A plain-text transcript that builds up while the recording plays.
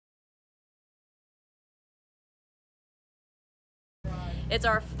It's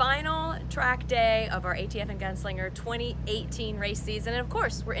our final track day of our ATF and Gunslinger 2018 race season. And of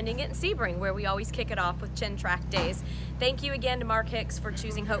course, we're ending it in Sebring, where we always kick it off with Chin Track Days. Thank you again to Mark Hicks for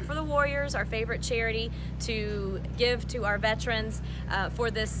choosing Hope for the Warriors, our favorite charity, to give to our veterans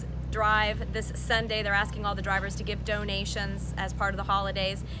for this drive this Sunday. They're asking all the drivers to give donations as part of the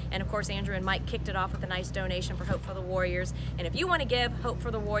holidays, and of course Andrew and Mike kicked it off with a nice donation for Hope for the Warriors. And if you want to give,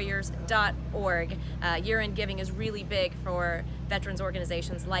 hopeforthewarriors.org. Year-end giving is really big for veterans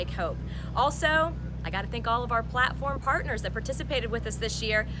organizations like Hope. Also, I got to thank all of our platform partners that participated with us this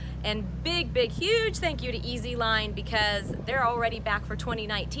year, and big huge thank you to Easy Line, because they're already back for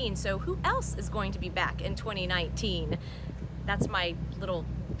 2019. So who else is going to be back in 2019? That's my little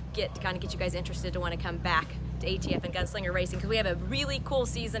get to kind of get you guys interested to want to come back to ATF and Gunslinger Racing, because we have a really cool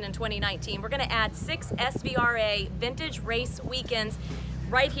season in 2019. We're going to add 6 SVRA vintage race weekends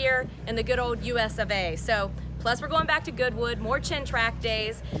right here in the good old US of A. So plus we're going back to Goodwood, more Chin Track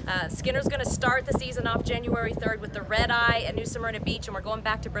Days. Skinner's going to start the season off January 3rd with the Red Eye at New Smyrna Beach, and we're going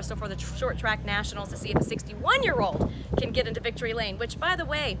back to Bristol for the Short Track Nationals to see if a 61-year-old can get into Victory Lane, which, by the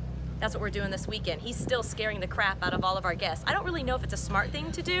way, that's what we're doing this weekend. He's still scaring the crap out of all of our guests. I don't really know if it's a smart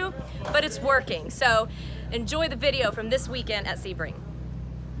thing to do, but it's working. So enjoy the video from this weekend at Sebring.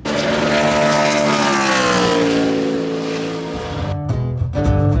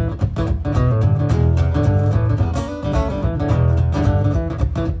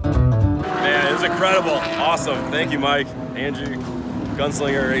 Man, it was incredible. Awesome. Thank you, Mike, Angie,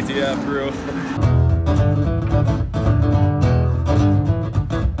 Gunslinger, ATF crew.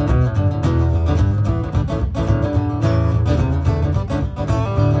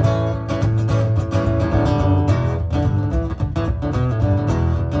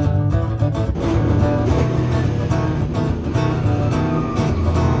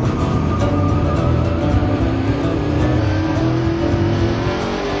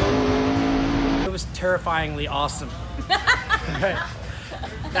 Terrifyingly awesome.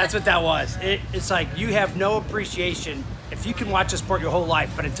 That's what that was. It's like you have no appreciation if you can watch a sport your whole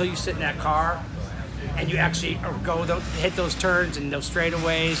life, but until you sit in that car and you actually hit those turns and those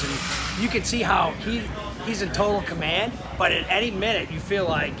straightaways, and you can see how he's in total command, but at any minute you feel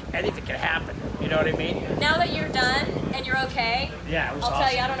like anything can happen. You know what I mean? Now that you're done and you're okay, yeah, it was I'll awesome.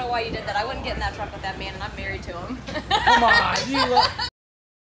 tell you, I don't know why you did that. I wouldn't get in that truck with that man, and I'm married to him. Come on,